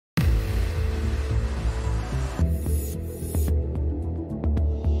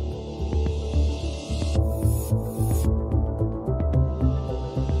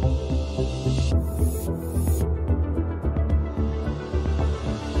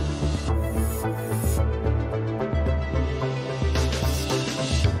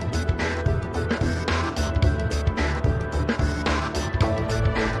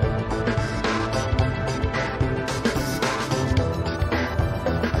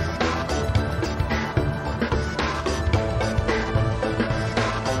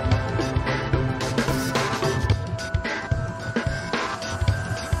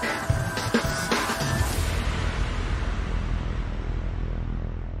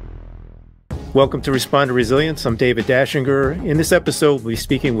Welcome to Respond to Resilience. I'm David Dashinger. In this episode, we'll be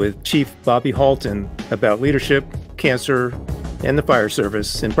speaking with Chief Bobby Halton about leadership, cancer, and the fire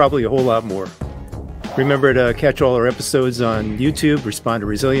service, and probably a whole lot more. Remember to catch all our episodes on YouTube, Respond to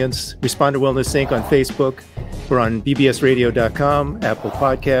Resilience, Respond to Wellness Inc. on Facebook. We're on bbsradio.com, Apple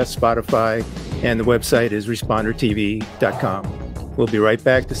Podcasts, Spotify, and the website is respondertv.com. We'll be right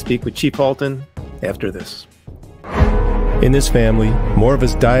back to speak with Chief Halton after this. In this family, more of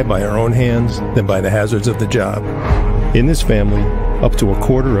us die by our own hands than by the hazards of the job. In this family, up to a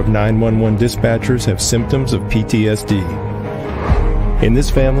quarter of 911 dispatchers have symptoms of PTSD. In this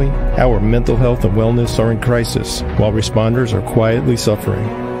family, our mental health and wellness are in crisis, while responders are quietly suffering.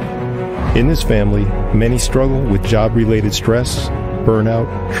 In this family, many struggle with job-related stress,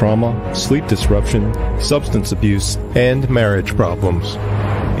 burnout, trauma, sleep disruption, substance abuse, and marriage problems.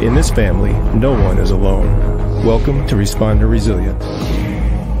 In this family, no one is alone. Welcome to Respond to Resilience.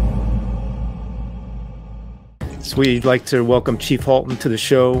 So we'd like to welcome Chief Halton to the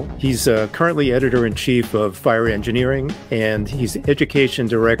show. He's currently Editor-in-Chief of Fire Engineering, and he's Education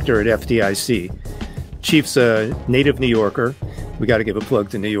Director at FDIC. Chief's a native New Yorker. We got to give a plug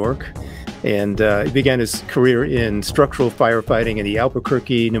to New York. And he began his career in structural firefighting in the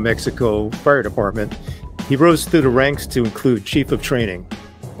Albuquerque, New Mexico Fire Department. He rose through the ranks to include Chief of Training.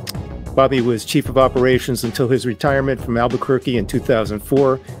 Bobby was Chief of Operations until his retirement from Albuquerque in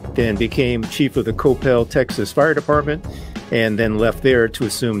 2004, then became Chief of the Coppell, Texas Fire Department, and then left there to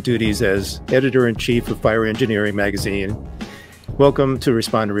assume duties as Editor-in-Chief of Fire Engineering magazine. Welcome to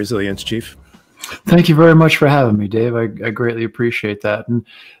Respond to Resilience, Chief. Thank you very much for having me, Dave. I greatly appreciate that. And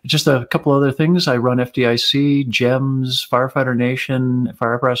just a couple other things. I run FDIC, GEMS, Firefighter Nation,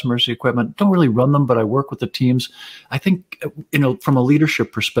 Fire Apparatus Emergency Equipment. Don't really run them, but I work with the teams. I think, from a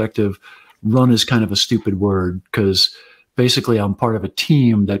leadership perspective, run is kind of a stupid word because basically I'm part of a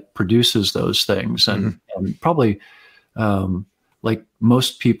team that produces those things. And probably like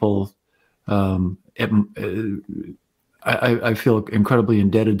most people, I feel incredibly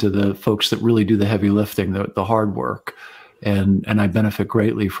indebted to the folks that really do the heavy lifting, the hard work, and I benefit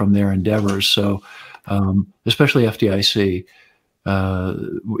greatly from their endeavors. So, especially FDIC,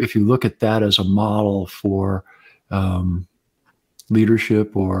 if you look at that as a model for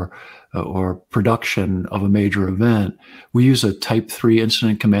leadership or production of a major event, we use a Type 3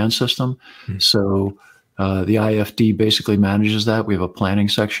 incident command system. So. The IFD basically manages that. We have a planning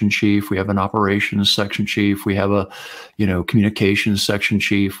section chief. We have an operations section chief. We have a, communications section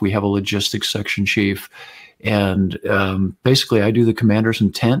chief. We have a logistics section chief. And basically I do the commander's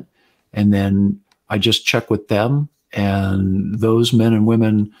intent, and then I just check with them. And those men and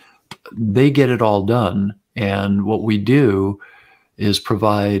women, they get it all done. And what we do is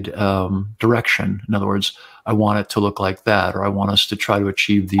provide direction. In other words, I want it to look like that, or I want us to try to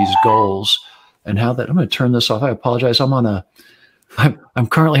achieve these goals. And how that, I'm going to turn this off. I apologize. I'm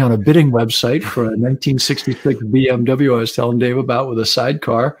currently on a bidding website for a 1966 BMW I was telling Dave about with a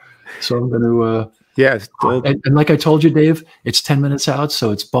sidecar. So I'm going to, and like I told you, Dave, it's 10 minutes out.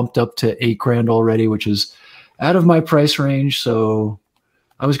 So it's bumped up to $8,000 already, which is out of my price range. So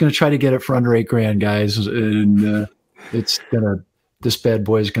I was going to try to get it for under $8,000, guys. And this bad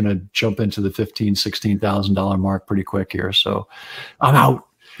boy is going to jump into the $15,000, $16,000 mark pretty quick here. So I'm out.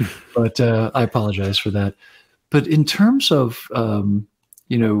 But I apologize for that. But in terms of,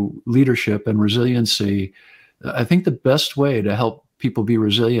 leadership and resiliency, I think the best way to help people be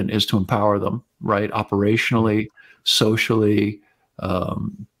resilient is to empower them, right? Operationally, socially.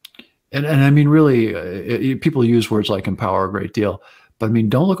 And I mean, really, people use words like empower a great deal. But I mean,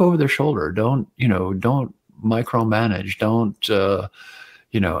 don't look over their shoulder. Don't micromanage. Don't,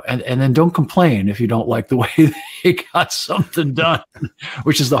 and then don't complain if you don't like the way they got something done,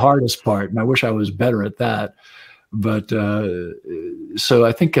 which is the hardest part. And I wish I was better at that. But so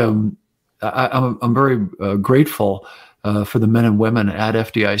I think I'm very grateful for the men and women at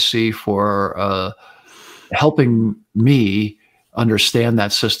FDIC for helping me understand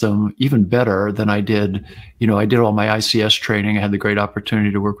that system even better than I did. I did all my ICS training. I had the great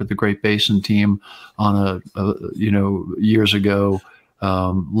opportunity to work with the Great Basin team on years ago.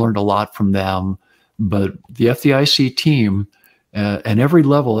 Learned a lot from them, but the FDIC team and every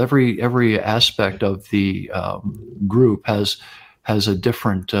level, every aspect of the group has a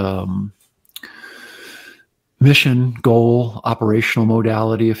different mission, goal, operational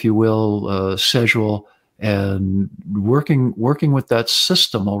modality, if you will, schedule, and working with that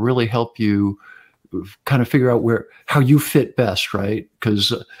system will really help you kind of figure out how you fit best, right?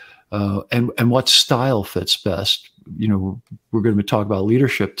 Because and what style fits best. We're going to talk about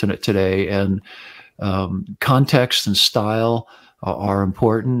leadership today, and context and style are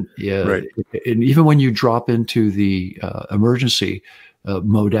important. Yeah, Right. and even when you drop into the emergency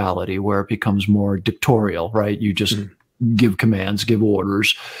modality, where it becomes more dictatorial, right? You just give commands, give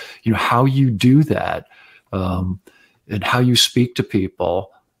orders. How you do that, and how you speak to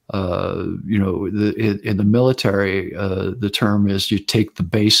people. In the military, the term is you take the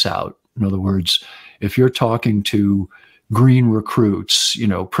base out. In other words, if you're talking to green recruits,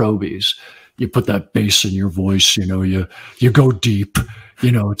 probies, you put that bass in your voice, you go deep,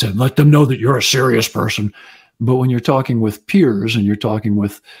 to let them know that you're a serious person. But when you're talking with peers and you're talking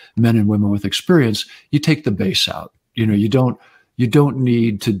with men and women with experience, you take the bass out. You don't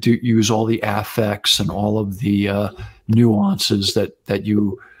need to use all the affects and all of the nuances that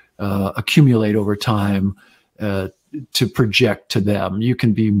you accumulate over time to project to them. You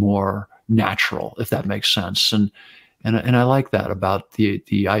can be more natural, if that makes sense. And I like that about the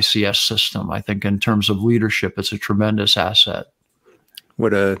ICS system. I think in terms of leadership, it's a tremendous asset.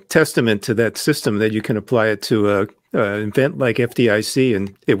 What a testament to that system that you can apply it to an event like FDIC,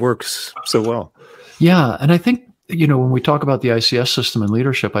 and it works so well. Yeah, and I think, when we talk about the ICS system and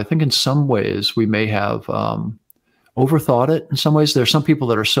leadership, I think in some ways we may have overthought it. In some ways, there's some people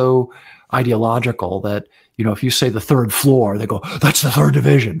that are so ideological that, if you say the third floor, they go, that's the third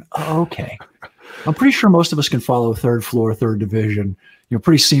division. Oh, okay. I'm pretty sure most of us can follow third floor, third division,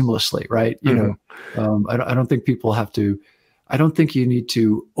 pretty seamlessly, right? I don't think people have to. I don't think you need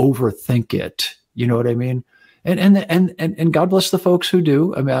to overthink it. You know what I mean? And God bless the folks who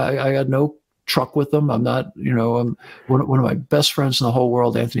do. I mean, I got no truck with them. I'm not. I'm one of my best friends in the whole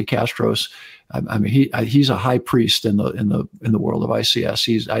world, Anthony Castros. I mean, he's a high priest in the world of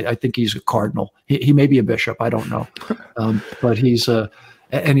ICS. I think he's a cardinal. He may be a bishop. I don't know, but he's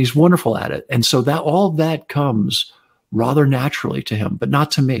and he's wonderful at it. And so that all of that comes rather naturally to him, but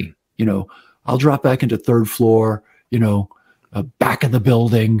not to me. I'll drop back into third floor. Back of the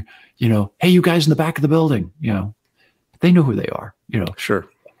building. Hey, you guys in the back of the building. They know who they are. Sure.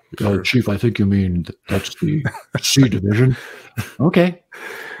 Chief, I think you mean that's the C division. Okay.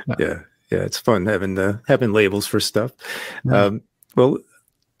 Yeah. It's fun having labels for stuff. Yeah. Well,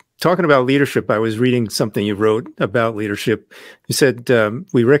 talking about leadership, I was reading something you wrote about leadership. You said,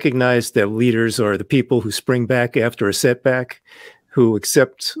 we recognize that leaders are the people who spring back after a setback, who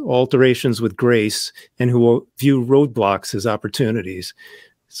accept alterations with grace, and who will view roadblocks as opportunities.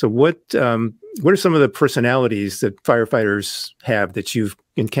 So what are some of the personalities that firefighters have that you've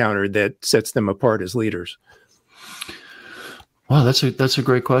encountered that sets them apart as leaders? Wow, that's a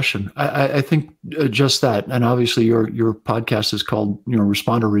great question. I think just that, and obviously your podcast is called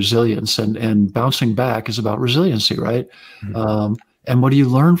Responder Resilience, and bouncing back is about resiliency, right? Mm-hmm. And what do you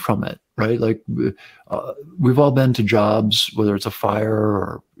learn from it, right? Like we've all been to jobs, whether it's a fire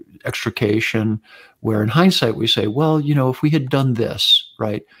or extrication, where in hindsight we say, well, if we had done this,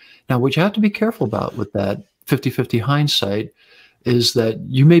 right? Now, what you have to be careful about with that 50-50 hindsight is that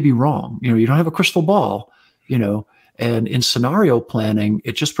you may be wrong. You don't have a crystal ball, and in scenario planning,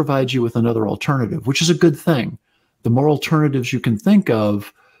 it just provides you with another alternative, which is a good thing. The more alternatives you can think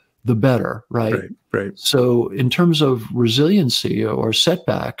of, the better, right? Right. So in terms of resiliency or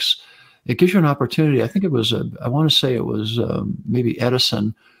setbacks, it gives you an opportunity. I think it was, I want to say it was maybe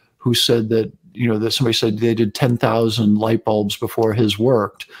Edison who said that, that somebody said they did 10,000 light bulbs before his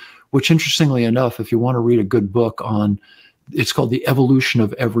worked, which interestingly enough, if you want to read a good book on, it's called The Evolution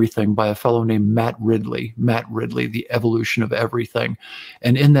of Everything by a fellow named Matt Ridley, The Evolution of Everything.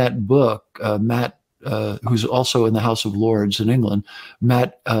 And in that book, Matt, who's also in the House of Lords in England,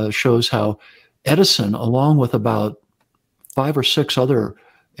 Matt shows how Edison, along with about 5 or 6 other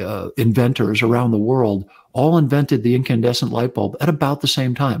inventors around the world, all invented the incandescent light bulb at about the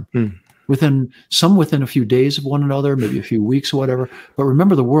same time. Within a few days of one another, maybe a few weeks or whatever. But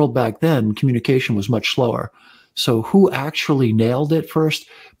remember, the world back then, communication was much slower. So who actually nailed it first?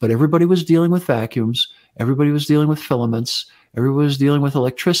 But everybody was dealing with vacuums. Everybody was dealing with filaments. Everybody was dealing with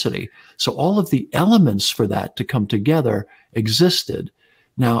electricity. So all of the elements for that to come together existed.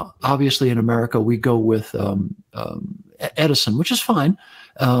 Now, obviously in America, we go with Edison, which is fine.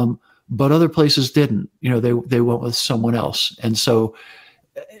 But other places didn't. They went with someone else. And so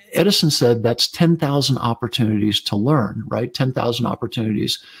Edison said that's 10,000 opportunities to learn, right? 10,000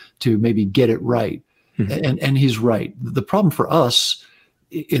 opportunities to maybe get it right. Mm-hmm. And he's right. The problem for us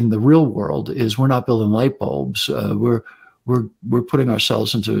in the real world is we're not building light bulbs. We're putting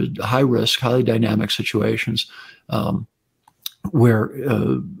ourselves into high risk, highly dynamic situations where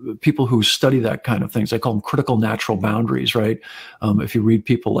people who study that kind of things, they call them critical natural boundaries, right? If you read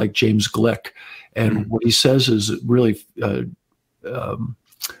people like James Glick, and what he says is really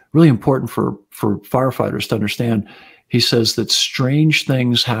really important for firefighters to understand. he says that strange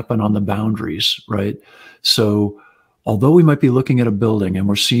things happen on the boundaries, right? So although we might be looking at a building and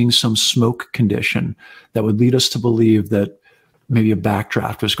we're seeing some smoke condition that would lead us to believe that maybe a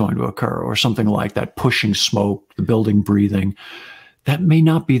backdraft is going to occur or something like that, pushing smoke, the building breathing, that may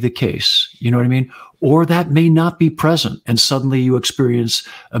not be the case. You know what I mean? Or that may not be present, and suddenly you experience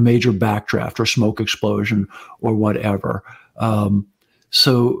a major backdraft or smoke explosion or whatever.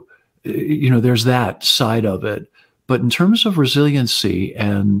 So, you know, there's that side of it. But in terms of resiliency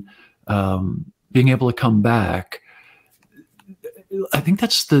and being able to come back, I think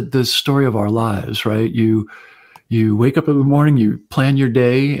that's the story of our lives, right? You wake up in the morning, you plan your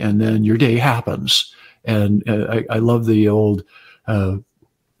day, and then your day happens. And I love the old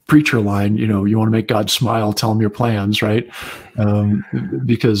preacher line, you know, you want to make God smile, tell him your plans, right?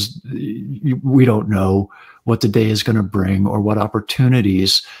 Because we don't know what the day is going to bring or what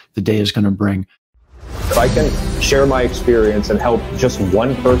opportunities the day is going to bring. If I can share my experience and help just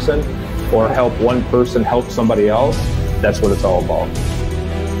one person, or help one person help somebody else, that's what it's all about.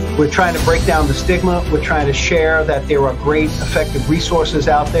 We're trying to break down the stigma. We're trying to share that there are great, effective resources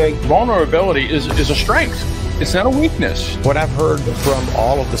out there. Vulnerability is a strength. It's not a weakness. What I've heard from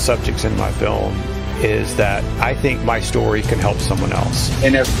all of the subjects in my film is that I think my story can help someone else.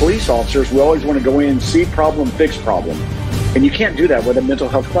 And as police officers, we always want to go in, see problem, fix problem. And you can't do that with a mental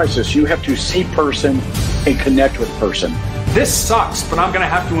health crisis. You have to see person and connect with person. This sucks, but I'm going to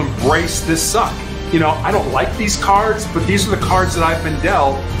have to embrace this suck. You know, I don't like these cards, but these are the cards that I've been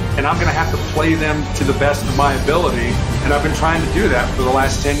dealt, and I'm going to have to play them to the best of my ability. And I've been trying to do that for the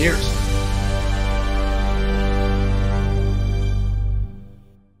last 10 years.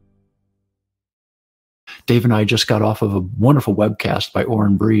 Dave and I just got off of a wonderful webcast by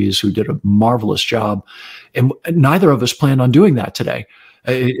Orrin Breeze, who did a marvelous job. And neither of us planned on doing that today.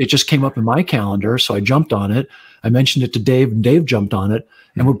 It just came up in my calendar, so I jumped on it. I mentioned it to Dave, and Dave jumped on it.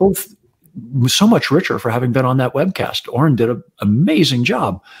 And we're both so much richer for having been on that webcast. Orrin did an amazing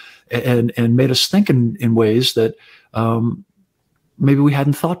job and made us think in ways that maybe we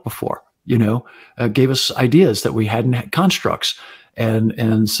hadn't thought before, you know, gave us ideas that we hadn't had, constructs.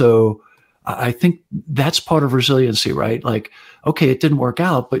 And so I think that's part of resiliency, right? Like, okay, it didn't work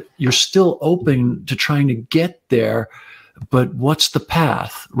out, but you're still open to trying to get there. But what's the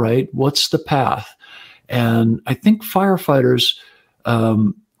path, right? What's the path? And I think firefighters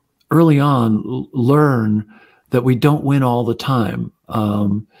early on learn that we don't win all the time.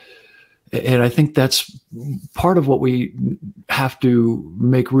 And I think that's part of what we have to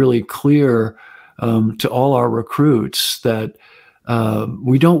make really clear to all our recruits, that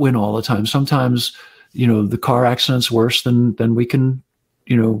we don't win all the time. Sometimes, you know, the car accident's worse than we can,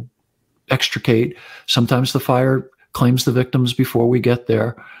 you know, extricate. Sometimes the fire claims the victims before we get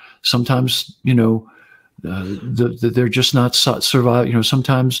there. Sometimes, you know, they're just not survive. You know,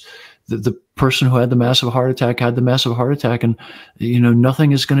 sometimes the person who had the massive heart attack had the massive heart attack, and, you know,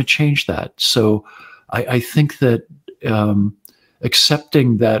 nothing is going to change that. So I think that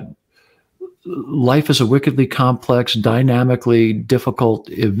accepting that life is a wickedly complex, dynamically difficult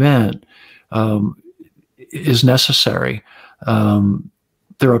event is necessary.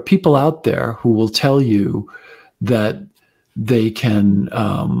 There are people out there who will tell you that they can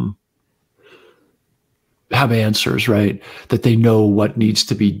have answers, right? That they know what needs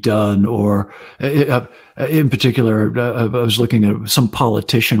to be done. Or in particular, I was looking at some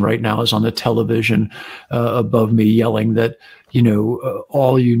politician right now is on the television above me yelling that, you know,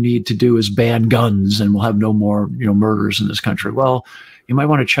 all you need to do is ban guns and we'll have no more, you know, murders in this country. Well, you might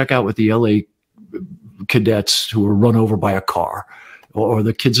want to check out with the LA cadets who were run over by a car, or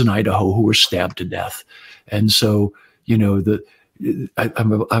the kids in Idaho who were stabbed to death. And so, you know,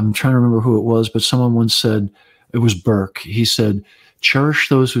 I'm trying to remember who it was, but someone once said, it was Burke. He said, cherish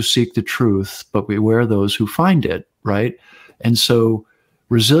those who seek the truth, but beware those who find it, right? And so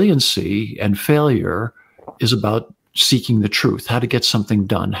resiliency and failure is about seeking the truth, how to get something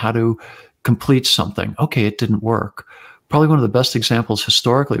done, how to complete something. Okay, it didn't work. Probably one of the best examples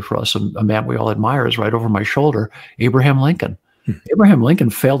historically for us, a man we all admire, is right over my shoulder, Abraham Lincoln. Abraham Lincoln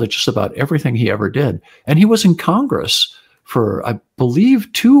failed at just about everything he ever did. And he was in Congress for, I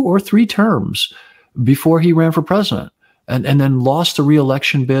believe, 2 or 3 terms before he ran for president, and then lost a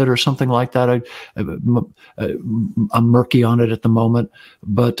re-election bid or something like that. I'm murky on it at the moment,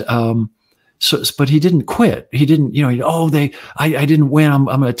 but but he didn't quit. He didn't, you know, I didn't win. I'm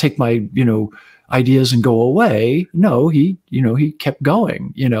going to take my, you know, ideas and go away. No, he kept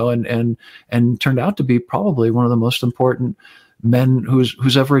going, you know, and turned out to be probably one of the most important men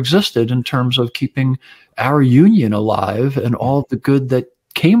who's ever existed in terms of keeping our union alive and all the good that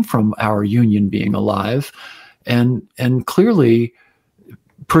came from our union being alive. And clearly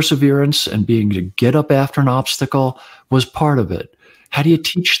perseverance and being to get up after an obstacle was part of it. How do you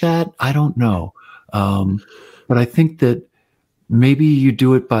teach that? I don't know. But I think that maybe you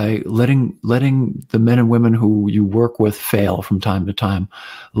do it by letting the men and women who you work with fail from time to time,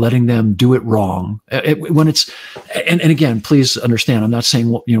 letting them do it wrong. When it's, and again, please understand, I'm not saying,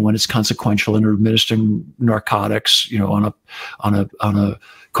 when it's consequential and administering narcotics, on a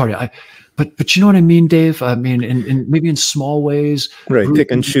cardiac, but you know what I mean, Dave? I mean, maybe in small ways. Right.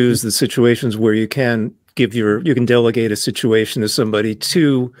 Pick and choose the situations where you can you can delegate a situation to somebody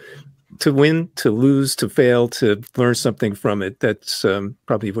to win, to lose, to fail, to learn something from it. That's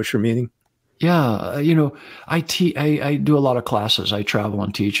probably what you're meaning. Yeah. I do a lot of classes. I travel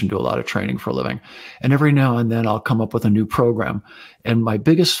and teach and do a lot of training for a living. And every now and then I'll come up with a new program. And my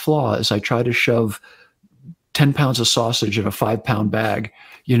biggest flaw is I try to shove 10 pounds of sausage in a 5-pound bag,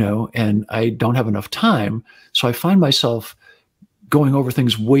 and I don't have enough time. So I find myself going over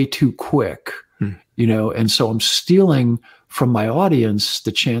things way too quick, and so I'm stealing from my audience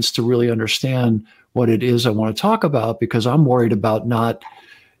the chance to really understand what it is I want to talk about, because I'm worried about not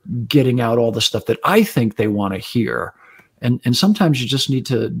getting out all the stuff that I think they want to hear. And sometimes you just need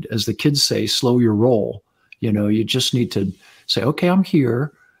to, as the kids say, slow your roll. You just need to say, okay, I'm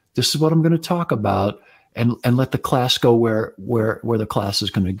here. This is what I'm going to talk about, and let the class go where the class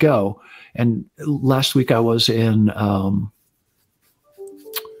is going to go. And last week I was in,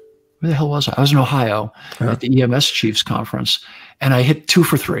 where the hell was I? I was in Ohio at the EMS Chiefs Conference, and I hit 2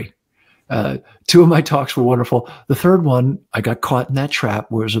 for 3. 2 of my talks were wonderful. The third one, I got caught in that trap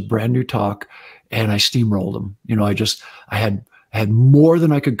where it was a brand new talk, and I steamrolled them. I had more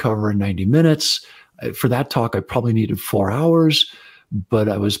than I could cover in 90 minutes. For that talk, I probably needed 4 hours, but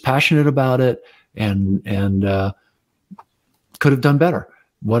I was passionate about it and could have done better.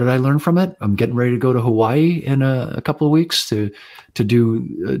 What did I learn from it? I'm getting ready to go to Hawaii in a couple of weeks to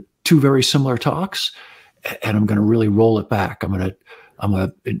do 2 very similar talks, and I'm going to really roll it back. I'm going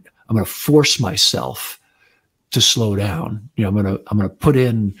to force myself to slow down. I'm going to put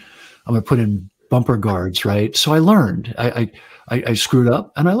in bumper guards, right? So I learned. I screwed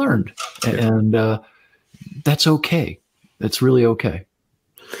up and I learned, and that's okay. That's really okay.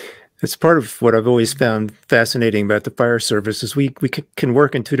 It's part of what I've always found fascinating about the fire service is we can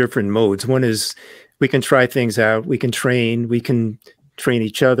work in 2 different modes. One is we can try things out. We can train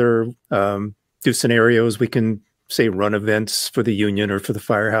each other, do scenarios. We can say run events for the union or for the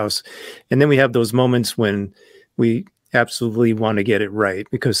firehouse. And then we have those moments when we absolutely want to get it right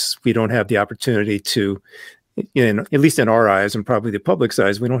because we don't have the opportunity to, at least in our eyes and probably the public's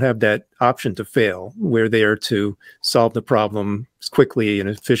eyes, we don't have that option to fail. We're there to solve the problem as quickly and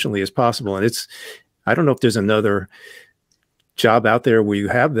efficiently as possible. And I don't know if there's another job out there where you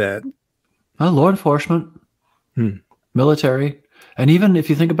have that. Law enforcement, military. And even if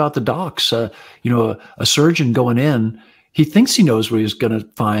you think about the docs, a surgeon going in, he thinks he knows what he's going to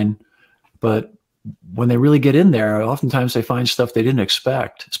find, but when they really get in there, oftentimes they find stuff they didn't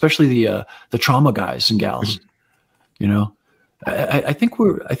expect, especially the trauma guys and gals. I think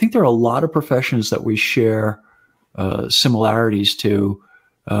there are a lot of professions that we share similarities to,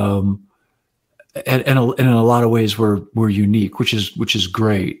 and in a lot of ways we're unique, which is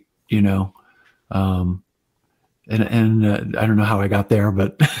great, And I don't know how I got there,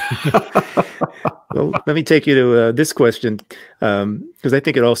 but well, let me take you to this question, because I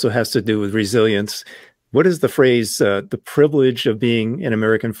think it also has to do with resilience. What does the phrase "the privilege of being an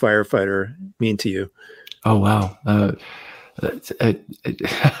American firefighter" mean to you? Oh wow,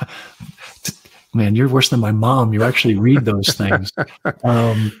 man, you're worse than my mom. You actually read those things.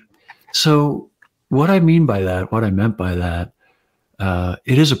 So what I meant by that,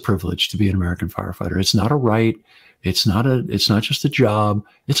 it is a privilege to be an American firefighter. It's not a right. It's not just a job.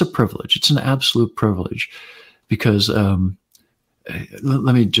 It's a privilege. It's an absolute privilege because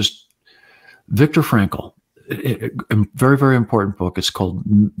Viktor Frankl, a very, very important book. It's called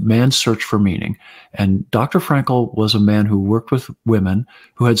Man's Search for Meaning. And Dr. Frankl was a man who worked with women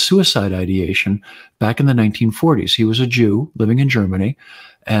who had suicide ideation back in the 1940s. He was a Jew living in Germany,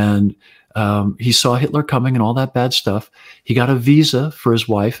 and he saw Hitler coming and all that bad stuff. He got a visa for his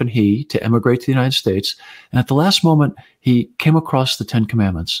wife and he to emigrate to the United States. And at the last moment, he came across the 10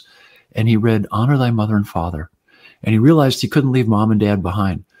 Commandments and he read, "Honor thy mother and father." And he realized he couldn't leave mom and dad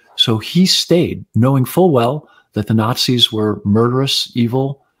behind. So he stayed, knowing full well that the Nazis were murderous,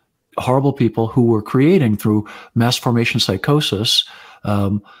 evil, horrible people who were creating through mass formation psychosis,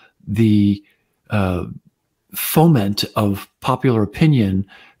 the foment of popular opinion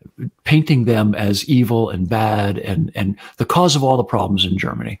painting them as evil and bad and the cause of all the problems in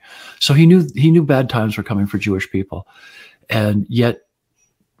Germany. So he knew bad times were coming for Jewish people. And yet,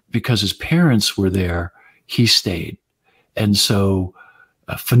 because his parents were there, he stayed. And so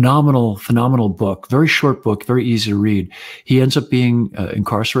a phenomenal book, very short book, very easy to read. He ends up being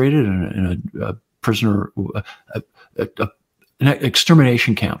incarcerated in a prisoner, an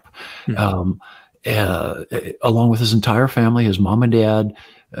extermination camp, along with his entire family, his mom and dad,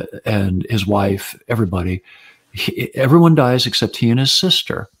 and his wife, everybody. Everyone dies except he and his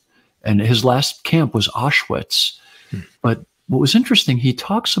sister. And his last camp was Auschwitz. But what was interesting, he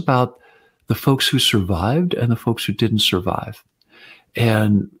talks about the folks who survived and the folks who didn't survive.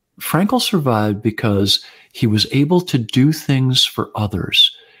 And Frankl survived because he was able to do things for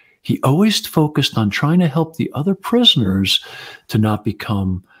others. He always focused on trying to help the other prisoners to not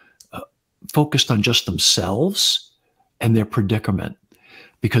become focused on just themselves and their predicament.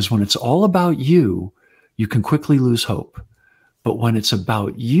 Because when it's all about you, you can quickly lose hope. But when it's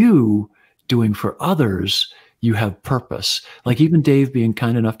about you doing for others, you have purpose. Like even Dave being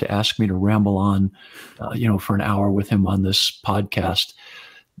kind enough to ask me to ramble on, for an hour with him on this podcast.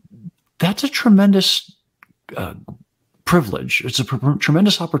 That's a tremendous privilege. It's a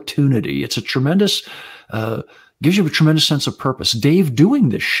tremendous opportunity. It's a tremendous, gives you a tremendous sense of purpose. Dave doing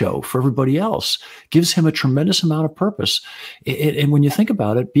this show for everybody else gives him a tremendous amount of purpose. And when you think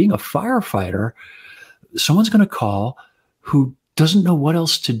about it, being a firefighter, someone's going to call who doesn't know what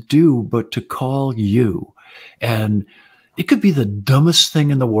else to do but to call you. And it could be the dumbest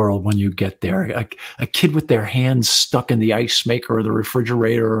thing in the world when you get there. A kid with their hands stuck in the ice maker or the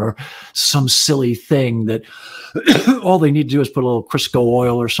refrigerator or some silly thing that all they need to do is put a little Crisco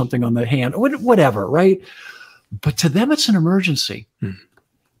oil or something on the hand, whatever, right? But to them, it's an emergency.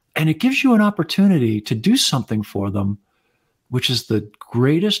 And it gives you an opportunity to do something for them, which is the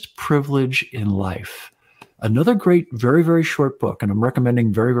greatest privilege in life. Another great, very, very short book, and I'm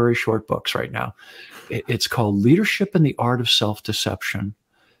recommending very, very short books right now. It's called Leadership and the Art of Self-Deception,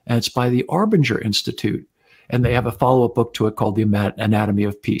 and it's by the Arbinger Institute. And they have a follow-up book to it called The Anatomy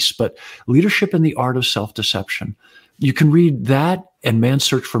of Peace. But Leadership and the Art of Self-Deception. You can read that and Man's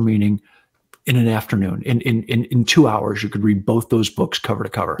Search for Meaning in an afternoon. In 2 hours, you could read both those books cover to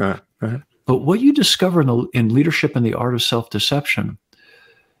cover. But what you discover in Leadership and the Art of Self-Deception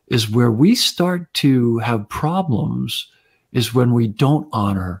is where we start to have problems is when we don't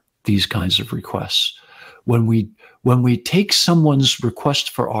honor these kinds of requests. When we take someone's request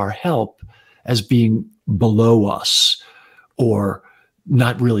for our help as being below us or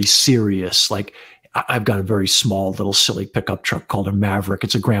not really serious. Like I've got a very small little silly pickup truck called a Maverick.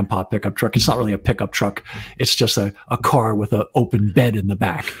 It's a grandpa pickup truck. It's not really a pickup truck. It's just a car with an open bed in the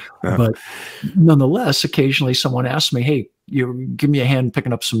back. But nonetheless, occasionally someone asks me, hey, you give me a hand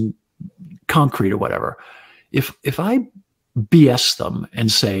picking up some concrete or whatever. If I BS them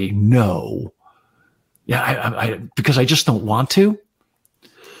and say no, because I just don't want to,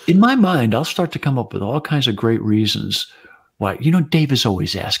 in my mind, I'll start to come up with all kinds of great reasons why. Dave is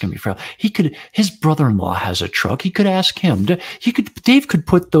always asking me for help. His brother-in-law has a truck. He could ask him. Dave could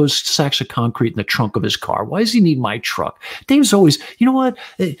put those sacks of concrete in the trunk of his car. Why does he need my truck? Dave's always, what?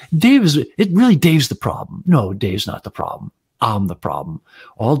 Dave's the problem. No, Dave's not the problem. I'm the problem.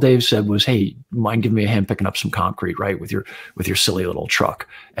 All Dave said was, hey, mind giving me a hand picking up some concrete, right? With your silly little truck.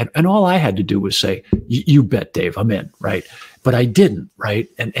 And all I had to do was say, you bet, Dave, I'm in, right? But I didn't, right?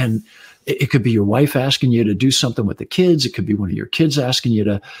 And it could be your wife asking you to do something with the kids. It could be one of your kids asking you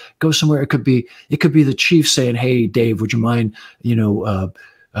to go somewhere. It could be the chief saying, hey, Dave, would you mind,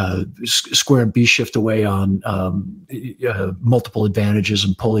 square and B shift away on multiple advantages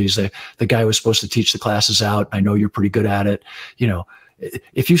and pulleys. The guy was supposed to teach the classes out. I know you're pretty good at it.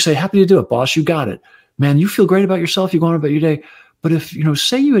 If you say, happy to do it, boss, you got it. Man, you feel great about yourself. You go on about your day. But if,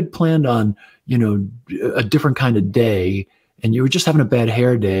 say you had planned on, a different kind of day and you were just having a bad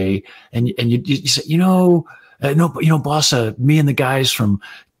hair day and you say, no, boss, me and the guys from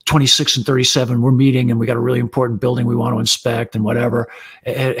 26 and 37, we're meeting and we got a really important building we want to inspect and whatever.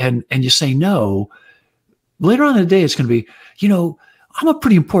 And you say no, later on in the day, it's going to be, I'm a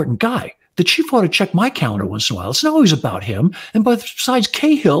pretty important guy. The chief ought to check my calendar once in a while. It's not always about him. And besides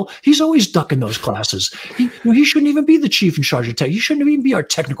Cahill, he's always ducking those classes. He shouldn't even be the chief in charge of tech. He shouldn't even be our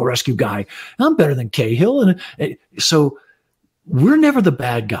technical rescue guy. I'm better than Cahill. And so we're never the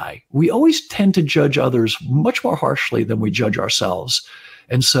bad guy. We always tend to judge others much more harshly than we judge ourselves.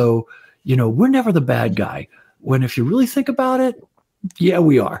 And so, we're never the bad guy. When if you really think about it, yeah,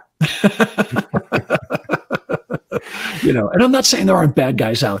 we are. And I'm not saying there aren't bad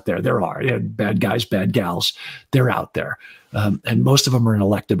guys out there. There are bad guys, bad gals. They're out there. and most of them are in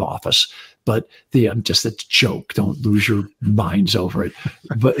elective office. But just a joke. Don't lose your minds over it.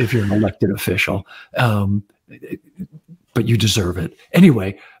 But if you're an elected official, but you deserve it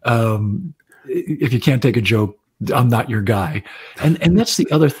anyway. If you can't take a joke, I'm not your guy. And that's the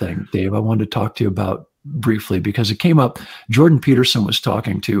other thing, Dave, I wanted to talk to you about briefly, because it came up. Jordan Peterson was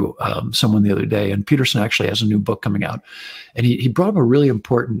talking to someone the other day, and Peterson actually has a new book coming out, and he brought up a really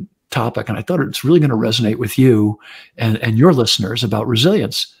important topic, and I thought it's really going to resonate with you and your listeners about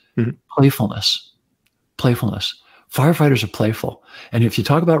resilience. Mm-hmm. Playfulness. Firefighters are playful. And if you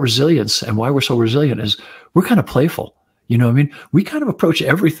talk about resilience and why we're so resilient, is we're kind of playful. You know what I mean? We kind of approach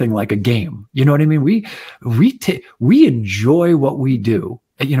everything like a game. You know what I mean? We enjoy what we do.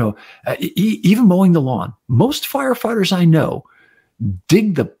 You know, even mowing the lawn. Most firefighters I know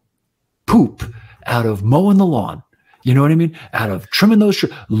dig the poop out of mowing the lawn. You know what I mean? Out of trimming those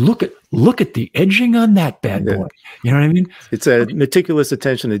trees. Look at the edging on that bad boy. You know what I mean? It's a meticulous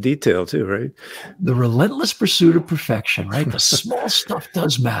attention to detail too, right? The relentless pursuit of perfection, right? The small stuff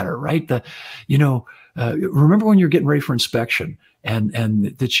does matter, right? Remember when you're getting ready for inspection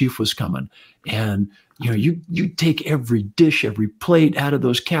and the chief was coming, and you take every dish, every plate out of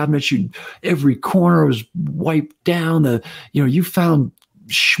those cabinets, every corner was wiped down. You found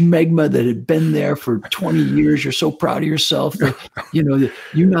schmegma that had been there for 20 years. You're so proud of yourself that,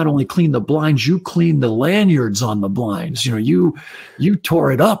 you not only clean the blinds, you clean the lanyards on the blinds. You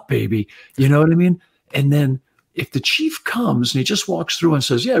tore it up, baby. You know what I mean? And then if the chief comes and he just walks through and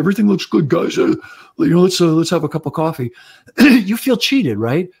says, "Yeah, everything looks good, guys. Let's have a cup of coffee," you feel cheated,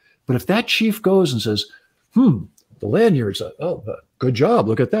 right? But if that chief goes and says, "The lanyards, good job.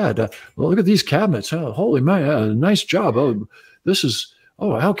 Look at that. Well, look at these cabinets. Oh, holy man, nice job. Oh, this is."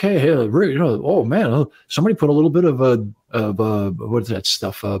 Oh, okay. Hey, oh man, somebody put a little bit of what's that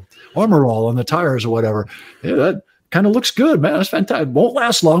stuff? Armor all on the tires or whatever. Yeah, that kind of looks good, man. That's fantastic. Won't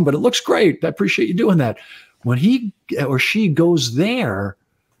last long, but it looks great. I appreciate you doing that. When he or she goes there,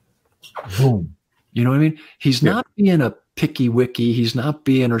 boom. You know what I mean? He's not being a picky wicky. He's not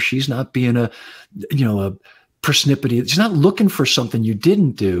being, or she's not being a persnippety. He's not looking for something you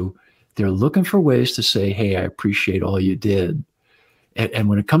didn't do. They're looking for ways to say, "Hey, I appreciate all you did." And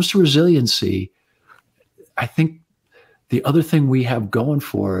when it comes to resiliency, I think the other thing we have going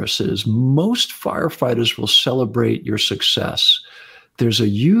for us is most firefighters will celebrate your success. There's a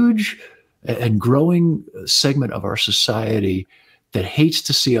huge and growing segment of our society that hates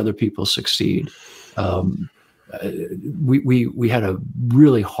to see other people succeed. We had a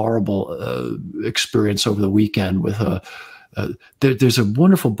really horrible experience over the weekend with there's a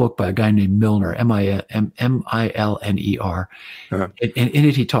wonderful book by a guy named Milner, Milner. And in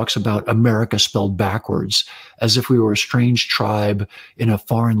it, he talks about America spelled backwards, as if we were a strange tribe in a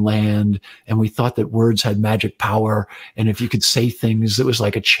foreign land, and we thought that words had magic power, and if you could say things, it was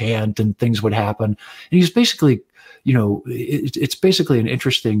like a chant and things would happen. And he's basically, it's basically an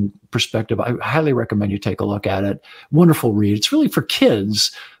interesting perspective. I highly recommend you take a look at it. Wonderful read. It's really for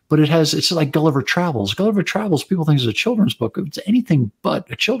kids, but it's like Gulliver Travels. Gulliver Travels, people think it's a children's book. It's anything but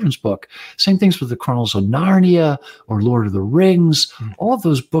a children's book. Same things with the Chronicles of Narnia or Lord of the Rings. All of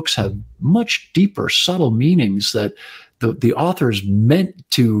those books have much deeper, subtle meanings that the authors meant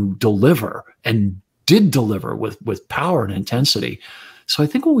to deliver and did deliver with power and intensity. So I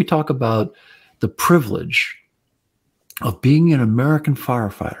think when we talk about the privilege of being an American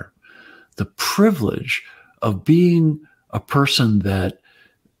firefighter, the privilege of being a person that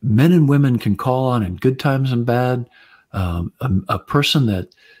men and women can call on in good times and bad, a person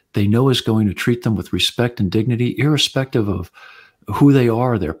that they know is going to treat them with respect and dignity, irrespective of who they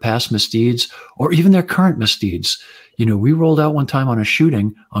are, their past misdeeds, or even their current misdeeds. We rolled out one time on a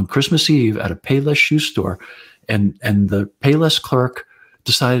shooting on Christmas Eve at a Payless shoe store, and the Payless clerk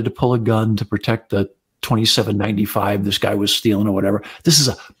decided to pull a gun to protect the $27.95 this guy was stealing or whatever. This is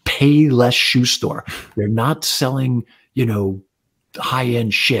a Payless shoe store. They're not selling,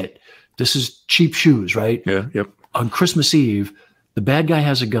 high-end shit. This is cheap shoes, right? Yeah. Yep. On Christmas Eve, the bad guy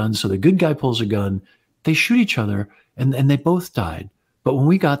has a gun, so the good guy pulls a gun. They shoot each other, and they both died. But when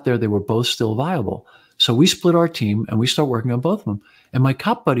we got there, they were both still viable. So we split our team, and we start working on both of them. And my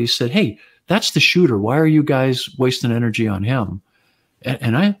cop buddies said, "Hey, that's the shooter. Why are you guys wasting energy on him?"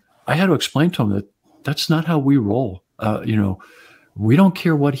 And I had to explain to him that that's not how we roll. We don't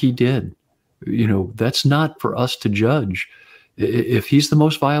care what he did. That's not for us to judge. If he's the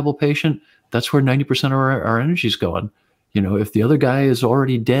most viable patient, that's where 90% of our energy is going. If the other guy is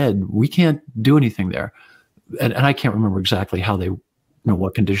already dead, we can't do anything there. And I can't remember exactly how they,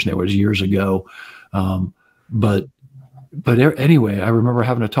 what condition they was years ago. But but anyway, I remember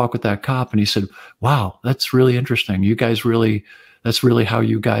having a talk with that cop, and he said, "Wow, that's really interesting. You guys really, that's really how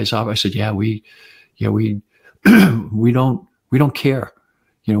you guys operate." I said, "Yeah, we we don't care.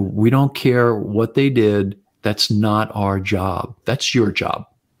 You know, we don't care what they did. That's not our job. That's your job.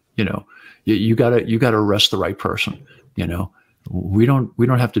 You know, you gotta arrest the right person. You know, we don't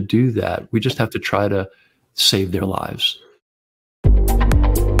have to do that. We just have to try to save their lives."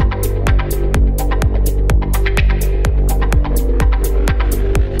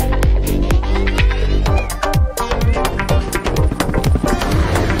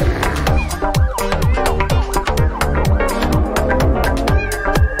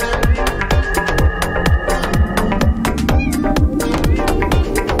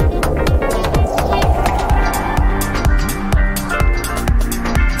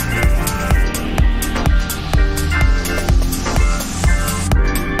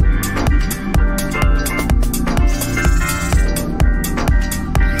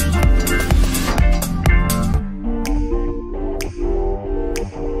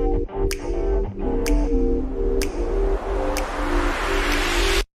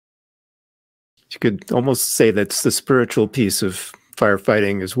 You could almost say that's the spiritual piece of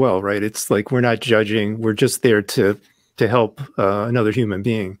firefighting as well, right? It's like we're not judging; we're just there to help another human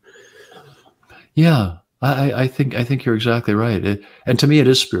being. Yeah, I think you're exactly right. And to me, it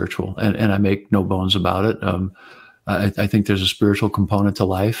is spiritual, and I make no bones about it. I think there's a spiritual component to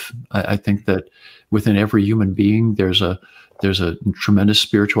life. I think that within every human being, there's a tremendous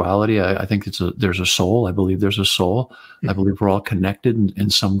spirituality. I think there's a soul. I believe there's a soul. I believe we're all connected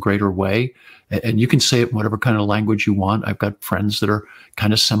in some greater way. And you can say it in whatever kind of language you want. I've got friends that are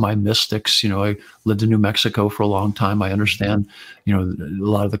kind of semi-mystics. You know, I lived in New Mexico for a long time. I understand, you know, a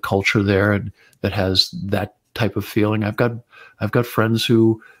lot of the culture there that has that type of feeling. I've got friends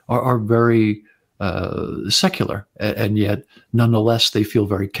who are very secular, and yet nonetheless they feel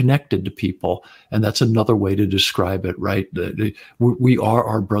very connected to people, and that's another way to describe it, right? We are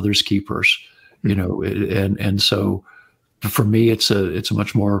our brother's keepers, you know, and so for me it's a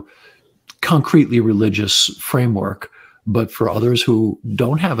much more concretely religious framework. But for others who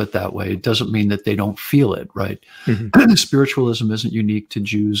don't have it that way, it doesn't mean that they don't feel it, right? Spiritualism isn't unique to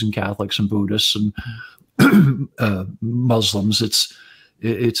Jews and Catholics and Buddhists and Muslims.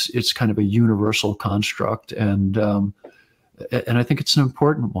 It's kind of a universal construct, and I think it's an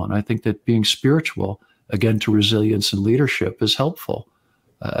important one. I think that being spiritual, again, to resilience and leadership, is helpful.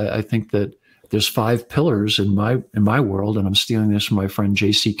 I think that there's 5 pillars in my world, and I'm stealing this from my friend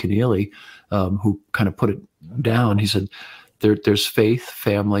J.C. Keneally, who kind of put it down. He said there's faith,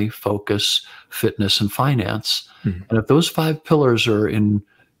 family, focus, fitness, and finance. And if those 5 pillars are in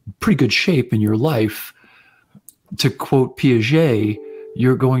pretty good shape in your life, to quote Piaget,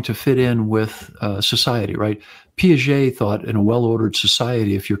 you're going to fit in with society, right? Piaget thought in a well-ordered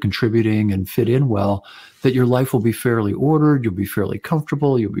society, if you're contributing and fit in well, that your life will be fairly ordered, you'll be fairly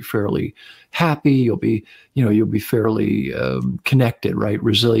comfortable, you'll be fairly happy, you'll be fairly connected, right?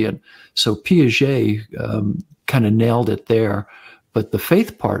 Resilient. So Piaget kind of nailed it there. But the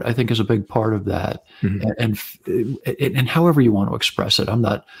faith part, I think, is a big part of that, and however you want to express it. I'm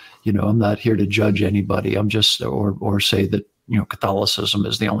not here to judge anybody. I'm just or say that Catholicism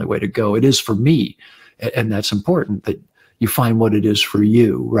is the only way to go. It is for me, and that's important that you find what it is for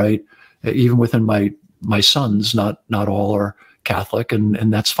you, right? Even within my sons, not all are Catholic,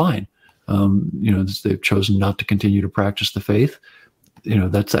 and that's fine. They've chosen not to continue to practice the faith.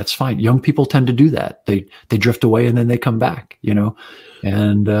 That's fine. Young people tend to do that. They drift away and then they come back,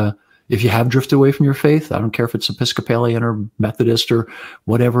 and if you have drifted away from your faith, I don't care if it's Episcopalian or Methodist or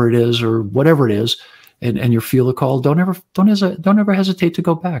whatever it is, and you feel the call, don't ever hesitate to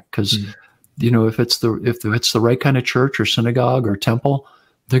go back. Cause if it's the right kind of church or synagogue or temple,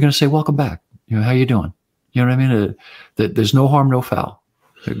 they're going to say, welcome back. How you doing? You know what I mean? That there's no harm, no foul.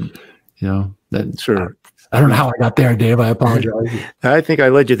 Sure. I don't know how I got there, Dave. I apologize. I think I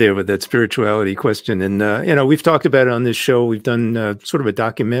led you there with that spirituality question. And, we've talked about it on this show. We've done sort of a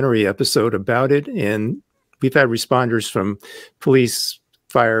documentary episode about it. And we've had responders from police,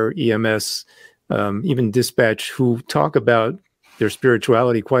 fire, EMS, even dispatch, who talk about their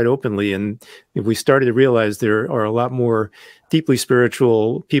spirituality quite openly. And if we started to realize there are a lot more deeply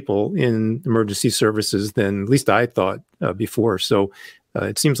spiritual people in emergency services than at least I thought before. So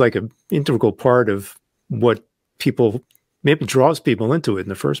it seems like an integral part of what people maybe draws people into it in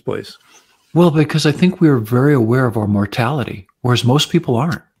the first place. Well, because I think we're very aware of our mortality, whereas most people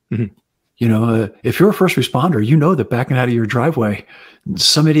aren't. If you're a first responder, that backing out of your driveway,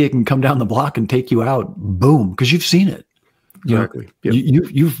 some idiot can come down the block and take you out, boom, because you've seen it. Exactly.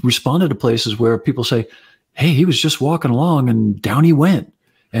 You've responded to places where people say, hey, he was just walking along and down he went.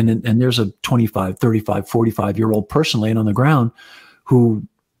 And there's a 25, 35, 45-year-old person laying on the ground who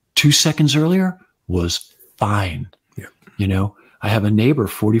 2 seconds earlier was fine. Yeah. You know, I have a neighbor,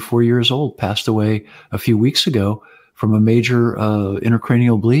 44 years old, passed away a few weeks ago from a major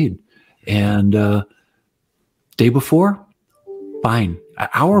intracranial bleed. And day before, fine. An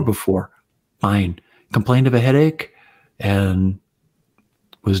hour before, fine. Complained of a headache and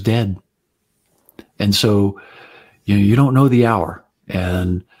was dead. And so, you know, you don't know the hour.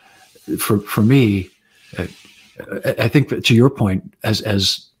 And for me, I think that to your point,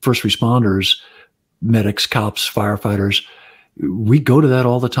 as first responders, medics, cops, firefighters, we go to that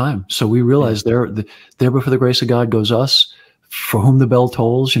all the time. So we realize there before the grace of God goes us, for whom the bell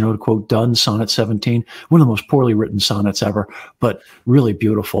tolls, you know, to quote Donne, Sonnet 17, one of the most poorly written sonnets ever, but really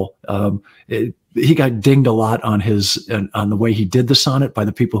beautiful. He got dinged a lot on the way he did the sonnet by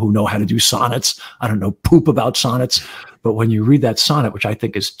the people who know how to do sonnets. I don't know poop about sonnets, but when you read that sonnet, which I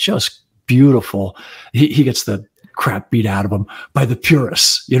think is just beautiful, he gets the crap beat out of him by the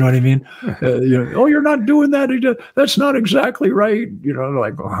purists. You know what I mean? You know, oh, you're not doing that. That's not exactly right. You know,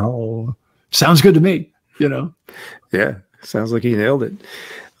 like, oh, sounds good to me, you know? Yeah. Sounds like he nailed it.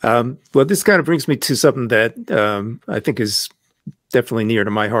 Well, this kind of brings me to something that I think is definitely near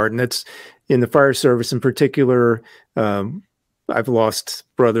to my heart, and that's in the fire service in particular. I've lost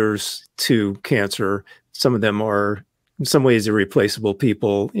brothers to cancer. Some of them are in some ways irreplaceable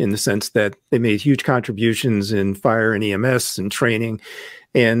people in the sense that they made huge contributions in fire and EMS and training.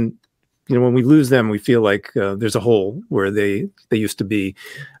 And, you know, when we lose them, we feel like there's a hole where they used to be.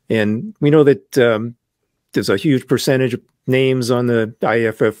 And we know that there's a huge percentage of names on the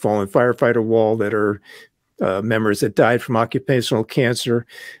IAFF Fallen Firefighter wall that are members that died from occupational cancer.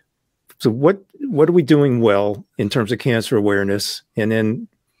 So what are we doing well in terms of cancer awareness? And then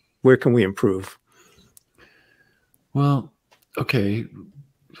where can we improve? Well, okay,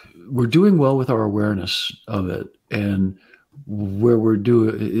 we're doing well with our awareness of it, and where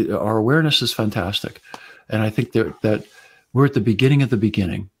our awareness is fantastic. And I think that we're at the beginning of the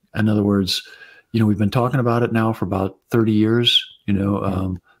beginning. In other words, you know, we've been talking about it now for about 30 years, you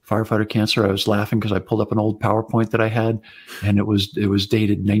know, firefighter cancer. I was laughing because I pulled up an old PowerPoint that I had, and it was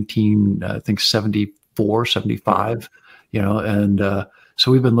dated 74, 75, you know, and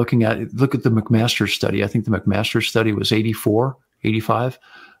so we've been look at the McMaster study. I think the McMaster study was 84, 85,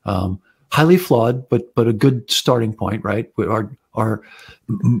 highly flawed, but a good starting point, right?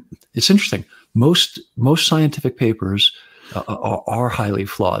 It's interesting. Most scientific papers are highly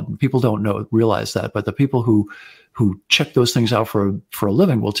flawed. People don't realize that, but the people who check those things out for a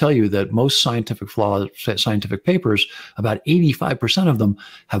living will tell you that most scientific papers, about 85% of them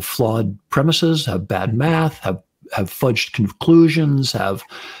have flawed premises, have bad math, have fudged conclusions,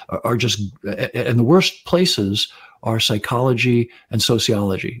 are just, and the worst places are psychology and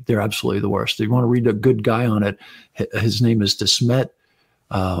sociology. They're absolutely the worst. If you want to read a good guy on it, his name is Desmet.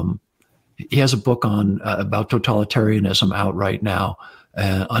 He has a book on about totalitarianism out right now,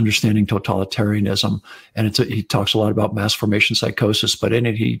 understanding totalitarianism, and he talks a lot about mass formation psychosis. But in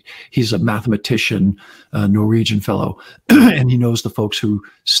it, he's a mathematician, Norwegian fellow, and he knows the folks who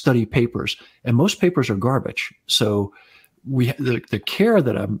study papers, and most papers are garbage. So the care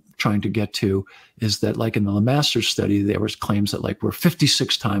that I'm trying to get to is that, like in the LeMaster study, there was claims that like we're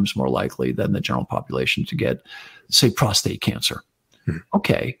 56 times more likely than the general population to get, say, prostate cancer.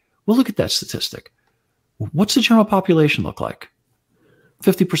 Okay. Well, look at that statistic. What's the general population look like?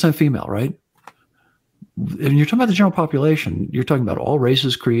 50% female, right? And you're talking about the general population, you're talking about all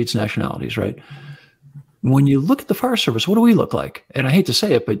races, creeds, nationalities, right? When you look at the fire service, what do we look like? And I hate to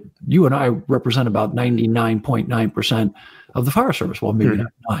say it, but you and I represent about 99.9% of the fire service. Well, maybe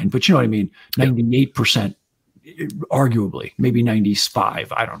not 9, but you know what I mean? 98%, arguably, maybe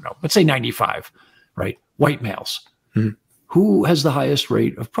 95, I don't know. Let's say 95, right? White males. Who has the highest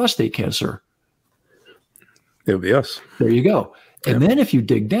rate of prostate cancer? It would be us. There you go. And then if you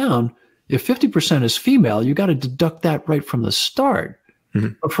dig down, if 50% is female, you got to deduct that right from the start.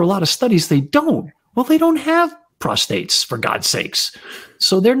 But for a lot of studies, they don't. Well, they don't have prostates, for God's sakes.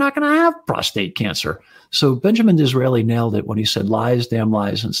 So they're not going to have prostate cancer. So Benjamin Disraeli nailed it when he said lies, damn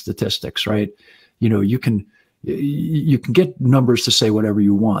lies, and statistics, right? You know, you can get numbers to say whatever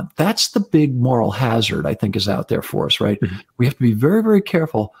you want. That's the big moral hazard, I think, is out there for us, right? We have to be very, very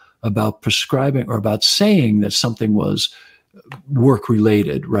careful about prescribing or about saying that something was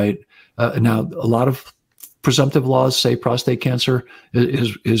work-related, right? Now, a lot of presumptive laws say prostate cancer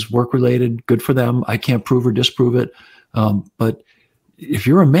is work-related. Good for them. I can't prove or disprove it. But if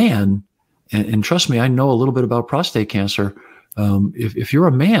you're a man, and trust me, I know a little bit about prostate cancer. If you're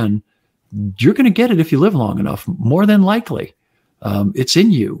a man, you're going to get it if you live long enough, more than likely. It's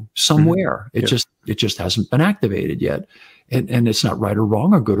in you somewhere. It just hasn't been activated yet. And it's not right or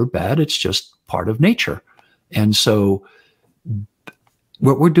wrong or good or bad. It's just part of nature. And so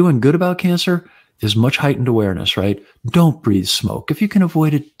what we're doing good about cancer is much heightened awareness, right? Don't breathe smoke. If you can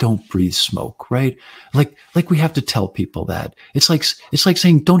avoid it, don't breathe smoke, right? Like we have to tell people that. It's like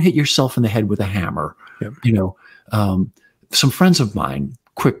saying, don't hit yourself in the head with a hammer. Yep. You know, some friends of mine,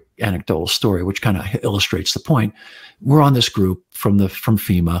 quick anecdotal story, which kind of illustrates the point. We're on this group from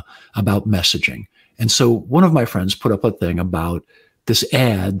FEMA about messaging. And so one of my friends put up a thing about this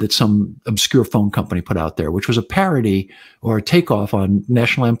ad that some obscure phone company put out there, which was a parody or a takeoff on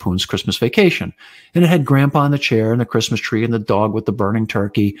National Lampoon's Christmas Vacation. And it had Grandpa in the chair and the Christmas tree and the dog with the burning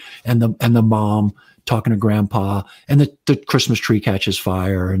turkey and the mom talking to Grandpa, and the Christmas tree catches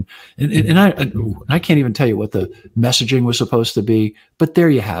fire. And I can't even tell you what the messaging was supposed to be, but there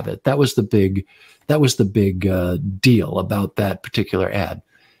you have it. That was the big deal about that particular ad.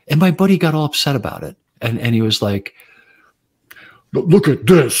 And my buddy got all upset about it. And he was like, look at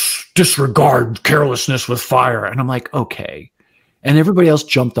this, disregard carelessness with fire. And I'm like, okay. And everybody else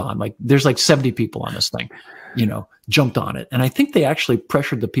jumped on. Like, there's like 70 people on this thing, you know, jumped on it. And I think they actually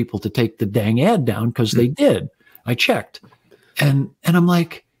pressured the people to take the dang ad down, because they did. I checked. And I'm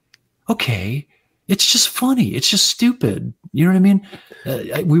like, okay, it's just funny. It's just stupid. You know what I mean?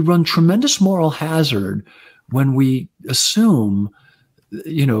 We run tremendous moral hazard when we assume,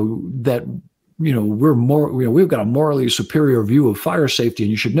 you know, that, you know, we've got a morally superior view of fire safety,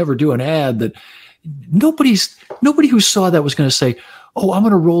 and you should never do an ad that nobody who saw that was going to say, oh, I'm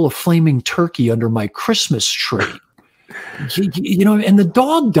going to roll a flaming turkey under my Christmas tree. You know, and the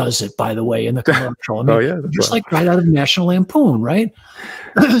dog does it, by the way, in the commercial. I mean, just like right out of National Lampoon, right?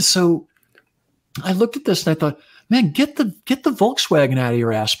 So I looked at this and I thought, man, get the Volkswagen out of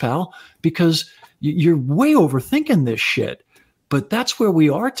your ass, pal, because you're way overthinking this shit. But that's where we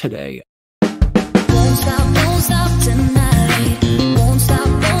are today. Won't stop tonight. Won't stop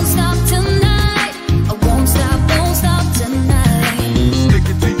tonight. I won't stop tonight. Stick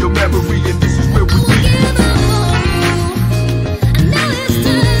it to your memory, and this is where we give up on you. I know it's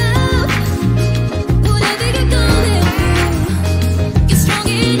tough. Whatever you're going through, you're strong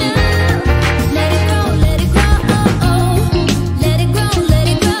enough. Let it grow, let it grow. Let it grow, let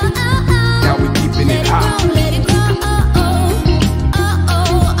it grow. Now we're keeping it hot. Let it grow.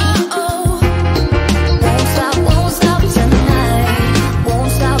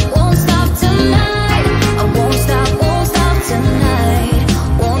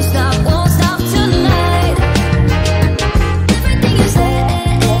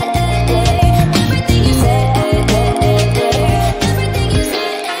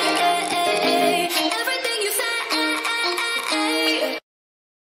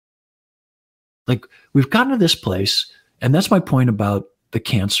 Like, we've gotten to this place, and that's my point about the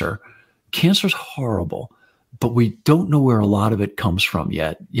cancer. Cancer's horrible, but we don't know where a lot of it comes from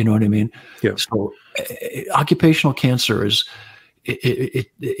yet. You know what I mean? Yeah. So occupational cancer is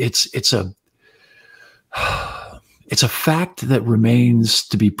it's a fact that remains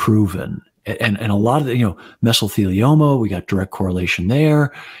to be proven. And a lot of the, you know, mesothelioma, we got direct correlation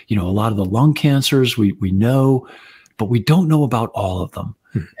there. You know, a lot of the lung cancers we know, but we don't know about all of them.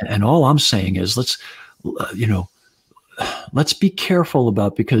 And all I'm saying is let's be careful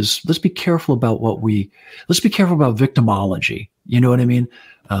about, let's be careful about victimology. You know what I mean?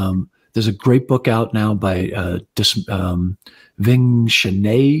 There's a great book out now by Ving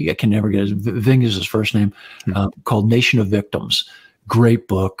Shanay. I can never get it. Ving is his first name, called Nation of Victims. Great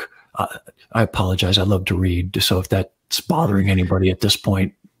book. I apologize. I love to read. So if that's bothering anybody at this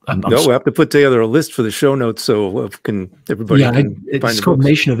point, we'll have to put together a list for the show notes so everybody can find it. It's called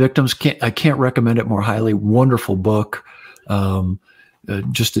Nation of Victims. I can't recommend it more highly. Wonderful book.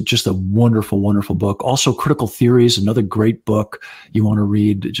 Just a wonderful, wonderful book. Also, Critical Theories, another great book you want to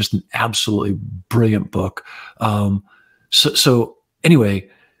read. Just an absolutely brilliant book. So anyway,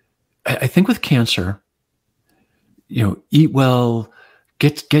 I think with cancer, you know, eat well,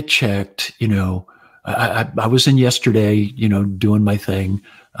 get checked. You know, I was in yesterday, you know, doing my thing.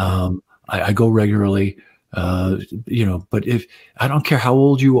 I go regularly, you know, but if I don't care how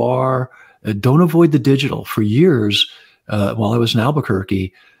old you are, don't avoid the digital. For years, while I was in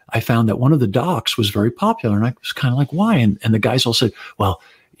Albuquerque, I found that one of the docs was very popular, and I was kind of like, why? And the guys all said, well,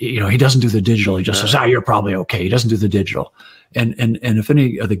 you know, he doesn't do the digital. He just says, you're probably okay. He doesn't do the digital. And if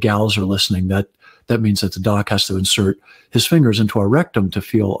any of the gals are listening, that that means that the doc has to insert his fingers into our rectum to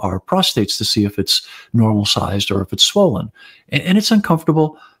feel our prostates to see if it's normal sized or if it's swollen. And it's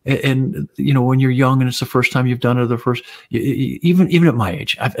uncomfortable. And, you know, when you're young and it's the first time you've done it, even at my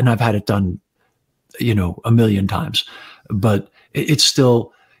age, I've had it done, you know, a million times, but it's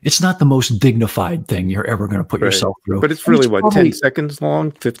not the most dignified thing you're ever going to put yourself through. But it's really, what, probably 10 seconds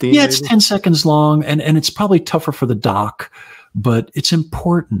long, 15? Yeah, it's 10 seconds long, and it's probably tougher for the doc, but it's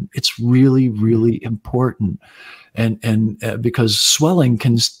important. It's really, really important. And because swelling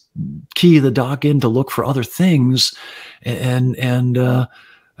can key the doc in to look for other things, and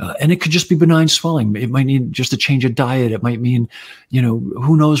it could just be benign swelling. It might need just a change of diet. It might mean, you know,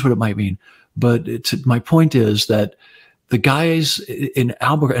 who knows what it might mean. But my point is that the guys in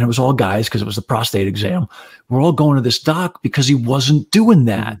Albuquerque, and it was all guys because it was the prostate exam, we're all going to this doc because he wasn't doing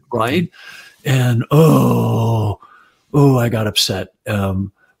that, right? And I got upset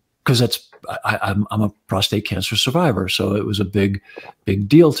because I'm a prostate cancer survivor, so it was a big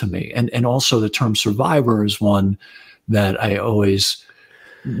deal to me. And also the term survivor is one that I always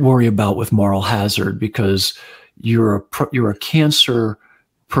worry about with moral hazard, because you're a cancer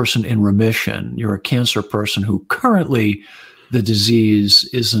person in remission. You're a cancer person who currently the disease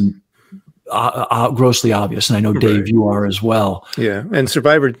isn't grossly obvious. And I know, Dave, you are as well. Yeah. And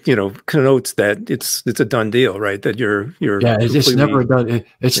survivor, you know, connotes that it's a done deal, right? That you're it's never a done.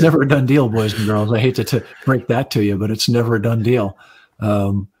 It's never a done deal, boys and girls. I hate to break that to you, but it's never a done deal.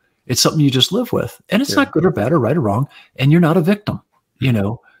 It's something you just live with, and it's not good or bad or right or wrong. And you're not a victim, you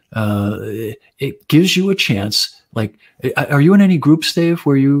know. It gives you a chance. Like, are you in any groups, Dave,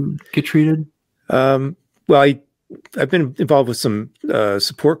 where you get treated? Well, I've been involved with some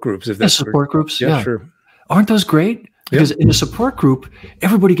support groups. If that's support groups, yeah, sure. Aren't those great? Because in a support group,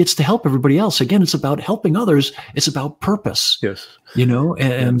 everybody gets to help everybody else. Again, it's about helping others. It's about purpose. Yes, you know,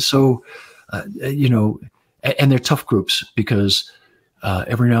 and so, you know, and they're tough groups because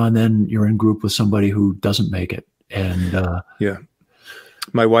every now and then you're in group with somebody who doesn't make it, and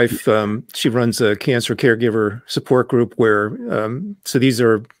my wife, she runs a cancer caregiver support group where, so these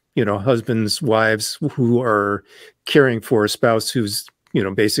are, you know, husbands, wives who are caring for a spouse who's, you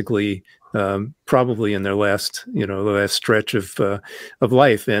know, basically probably in their last, you know, the last stretch of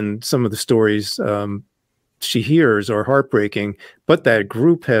life. And some of the stories she hears are heartbreaking, but that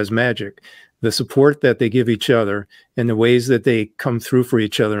group has magic. The support that they give each other and the ways that they come through for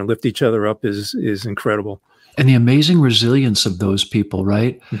each other and lift each other up is incredible. And the amazing resilience of those people,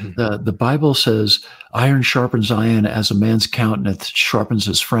 right? Mm-hmm. The Bible says, iron sharpens iron as a man's countenance sharpens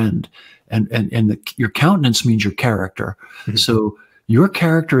his friend. And your countenance means your character. Mm-hmm. So your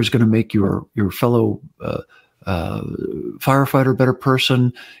character is going to make your fellow firefighter a better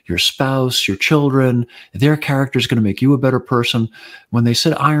person, your spouse, your children. Their character is going to make you a better person. When they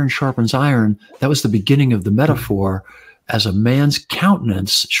said iron sharpens iron, that was the beginning of the metaphor. As a man's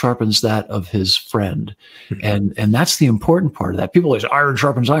countenance sharpens that of his friend. And that's the important part of that. People always iron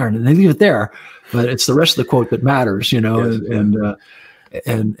sharpens iron, and they leave it there, but it's the rest of the quote that matters, you know. Yes,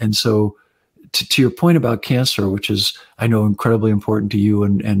 and so to your point about cancer, which is, I know, incredibly important to you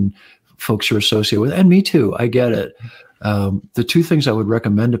and folks you're associated with, and me too, I get it. The two things I would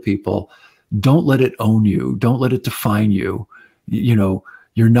recommend to people: don't let it own you. Don't let it define you. You know,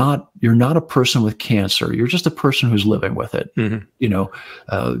 you're not a person with cancer. You're just a person who's living with it. Mm-hmm. You know,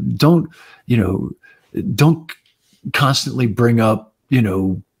 don't constantly bring up, you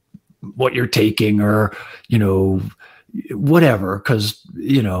know, what you're taking or, you know, whatever. 'Cause,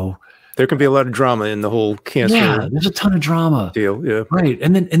 you know, there can be a lot of drama in the whole cancer. Yeah, there's a ton of drama. Deal, yeah, right.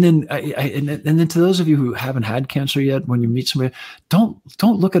 And then to those of you who haven't had cancer yet, when you meet somebody, don't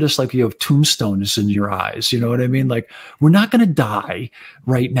look at us like you have tombstones in your eyes. You know what I mean? Like, we're not going to die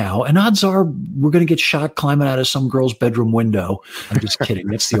right now, and odds are we're going to get shot climbing out of some girl's bedroom window. I'm just kidding.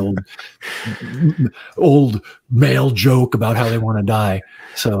 That's the old male joke about how they want to die.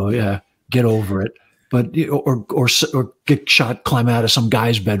 So yeah, get over it. But or get shot climbing out of some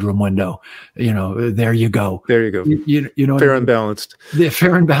guy's bedroom window, you know. There you go. There you go. You know, fair and balanced. Yeah,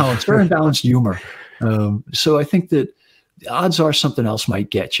 fair and balanced humor. So I think that odds are something else might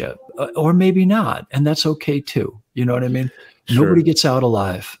get you, or maybe not, and that's okay too. You know what I mean? Sure. Nobody gets out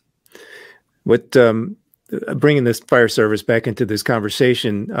alive. What bringing this fire service back into this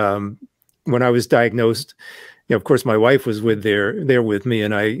conversation? When I was diagnosed, you know, of course, my wife was there with me,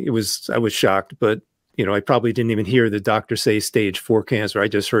 and I was shocked, but. You know, I probably didn't even hear the doctor say stage 4 cancer. I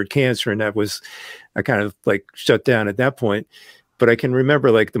just heard cancer, and I kind of like shut down at that point. But I can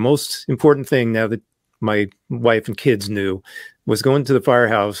remember, like, the most important thing now that my wife and kids knew was going to the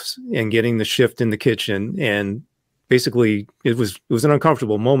firehouse and getting the shift in the kitchen and basically it was an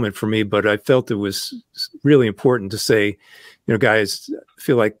uncomfortable moment for me, but I felt it was really important to say, guys, I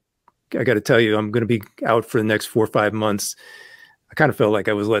feel like I got to tell you, I'm going to be out for the next 4 or 5 months. I kind of felt like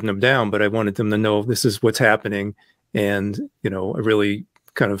I was letting them down, but I wanted them to know this is what's happening. And, I really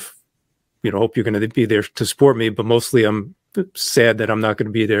kind of, hope you're going to be there to support me, but mostly I'm sad that I'm not going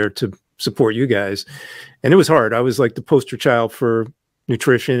to be there to support you guys. And it was hard. I was like the poster child for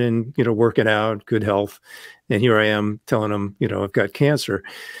nutrition and, working out, good health. And here I am telling them, I've got cancer.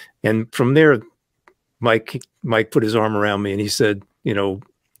 And from there, Mike put his arm around me and he said,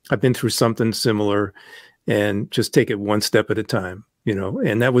 I've been through something similar, and just take it one step at a time,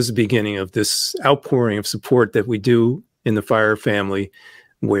 and that was the beginning of this outpouring of support that we do in the fire family,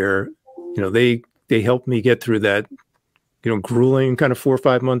 where, they helped me get through that, grueling kind of 4 or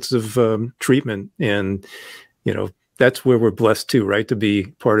 5 months of treatment. And, that's where we're blessed too, right? To be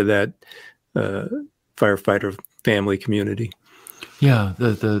part of that firefighter family community. Yeah,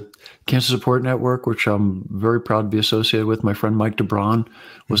 the Cancer Support Network, which I'm very proud to be associated with. My friend Mike DeBron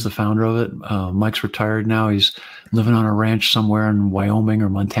was the founder of it. Mike's retired now. He's living on a ranch somewhere in Wyoming or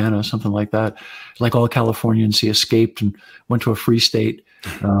Montana, something like that. Like all Californians, he escaped and went to a free state.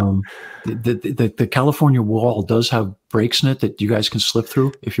 The California wall does have breaks in it that you guys can slip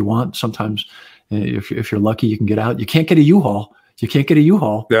through if you want. Sometimes, if you're lucky, you can get out. You can't get a U-Haul. You can't get a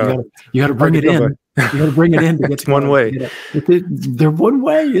U-Haul. Yeah. You got to bring it in. You got to bring it in to get one way. They're one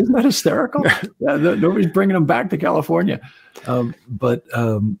way. Isn't that hysterical? Yeah, nobody's bringing them back to California.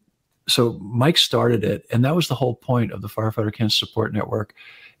 So Mike started it, and that was the whole point of the Firefighter Cancer Support Network.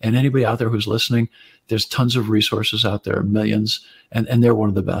 And anybody out there who's listening, there's tons of resources out there, millions, and they're one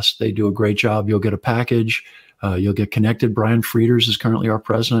of the best. They do a great job. You'll get a package. You'll get connected. Brian Frieders is currently our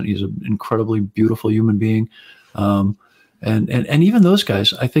president. He's an incredibly beautiful human being. And even those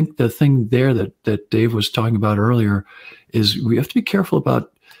guys, I think the thing there that Dave was talking about earlier is we have to be careful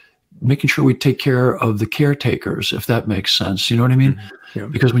about making sure we take care of the caretakers, if that makes sense. You know what I mean? Mm-hmm. Yeah.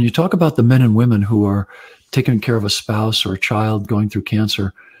 Because when you talk about the men and women who are taking care of a spouse or a child going through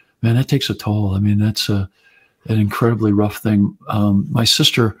cancer, man, that takes a toll. I mean, that's an incredibly rough thing. My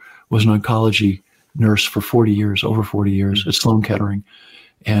sister was an oncology nurse for 40 years, over 40 years at Sloan Kettering.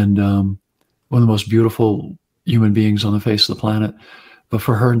 And one of the most beautiful human beings on the face of the planet. But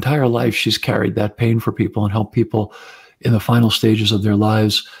for her entire life, she's carried that pain for people and helped people in the final stages of their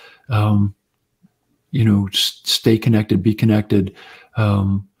lives, stay connected, be connected,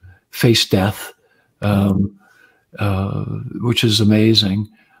 face death, which is amazing.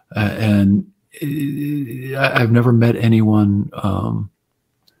 And I've never met anyone.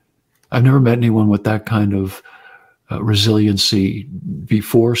 I've never met anyone with that kind of resiliency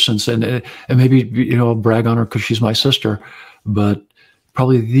before, since, and maybe, I'll brag on her because she's my sister, but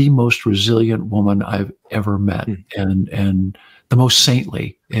probably the most resilient woman I've ever met, and the most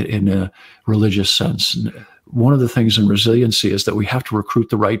saintly in a religious sense. One of the things in resiliency is that we have to recruit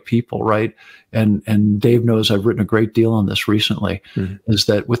the right people, right? And Dave knows I've written a great deal on this recently, is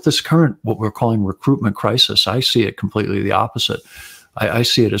that with this current, what we're calling recruitment crisis, I see it completely the opposite. I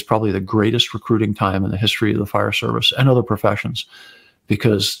see it as probably the greatest recruiting time in the history of the fire service and other professions,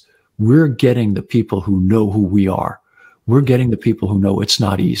 because we're getting the people who know who we are. We're getting the people who know it's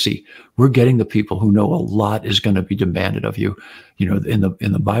not easy. We're getting the people who know a lot is going to be demanded of you. In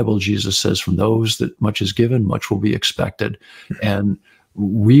the Bible, Jesus says, from those that much is given, much will be expected. And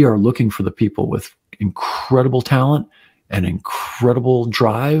we are looking for the people with incredible talent and incredible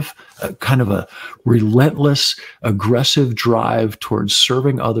drive, kind of a relentless, aggressive drive towards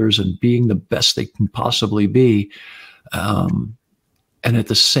serving others and being the best they can possibly be. And at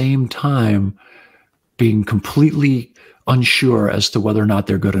the same time, being completely unsure as to whether or not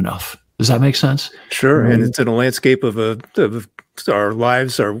they're good enough. Does that make sense? Sure. And it's in a landscape of our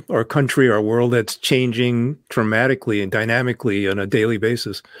lives, our country, our world that's changing dramatically and dynamically on a daily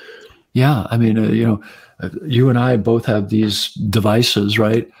basis. Yeah. I mean, you and I both have these devices,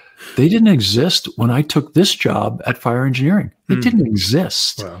 right? They didn't exist when I took this job at fire engineering. They didn't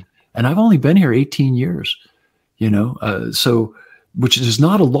exist. Wow. And I've only been here 18 years, so, which is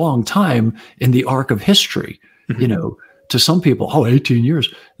not a long time in the arc of history, to some people, 18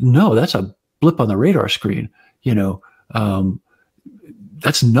 years. No, that's a blip on the radar screen.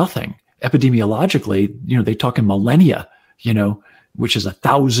 That's nothing. Epidemiologically, they talk in millennia, which is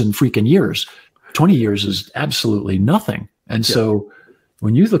 1,000 freaking years. 20 years is absolutely nothing. And so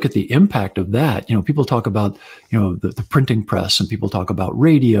when you look at the impact of that, people talk about, the printing press, and people talk about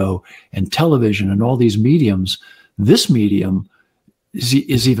radio and television and all these mediums. This medium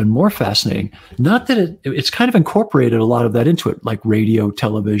is even more fascinating. Not that it's kind of incorporated a lot of that into it, like radio,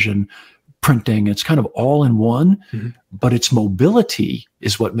 television, printing. It's kind of all in one, but its mobility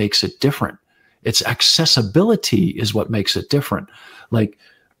is what makes it different. Its accessibility is what makes it different. Like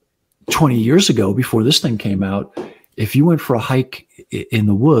 20 years ago, before this thing came out, if you went for a hike in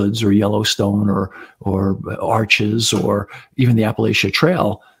the woods or Yellowstone or Arches or even the Appalachia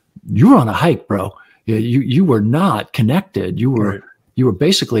Trail, you were on a hike, bro. You were not connected. You were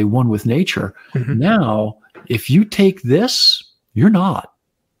basically one with nature. Now, if you take this, you're not.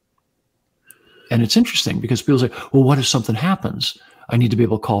 And it's interesting because people say, well, what if something happens? I need to be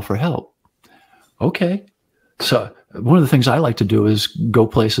able to call for help. Okay. So one of the things I like to do is go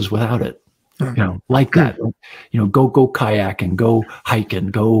places without it. Like that, go kayaking, go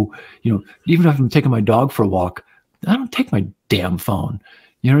hiking, go, even if I'm taking my dog for a walk, I don't take my damn phone.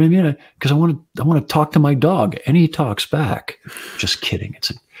 You know what I mean? Because I want to talk to my dog, and he talks back. Just kidding. It's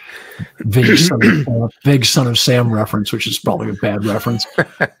a vague Son of Sam reference, which is probably a bad reference.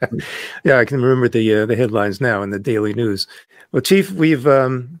 Yeah, I can remember the headlines now in the daily news. Well, Chief, we've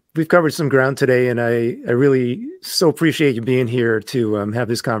covered some ground today, and I really so appreciate you being here to have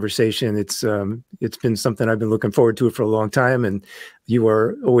this conversation. It's been something I've been looking forward to for a long time, and you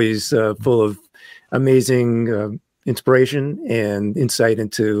are always full of amazing inspiration and insight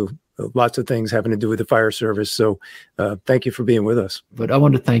into lots of things having to do with the fire service. So thank you for being with us. But I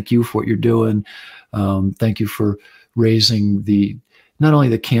want to thank you for what you're doing. Thank you for raising not only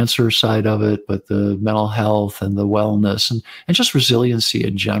the cancer side of it, but the mental health and the wellness and just resiliency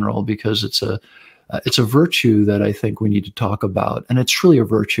in general, because it's a virtue that I think we need to talk about. And it's really a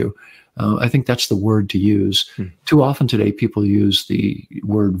virtue. I think that's the word to use. Too often today, people use the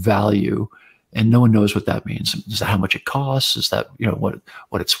word value, and no one knows what that means. Is that how much it costs? Is that, what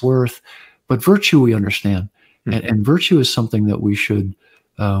it's worth? But virtue, we understand. And virtue is something that we should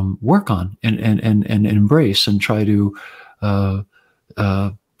work on and embrace and try to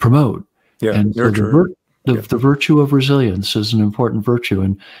promote. And nurture. So the virtue of resilience is an important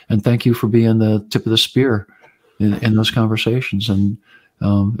virtue. And thank you for being the tip of the spear in those conversations. And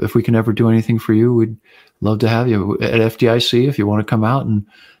if we can ever do anything for you, we'd love to have you at FDIC. If you want to come out and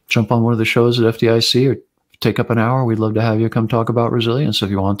jump on one of the shows at FDIC or take up an hour, we'd love to have you come talk about resilience if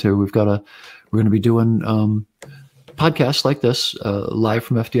you want to. We're going to be doing podcasts like this live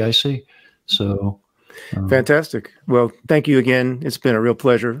from FDIC. So fantastic. Well, thank you again. It's been a real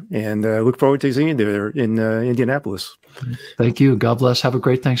pleasure, and I look forward to seeing you there in Indianapolis. Thank you. God bless. Have a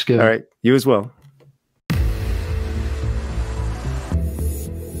great Thanksgiving. All right. You as well.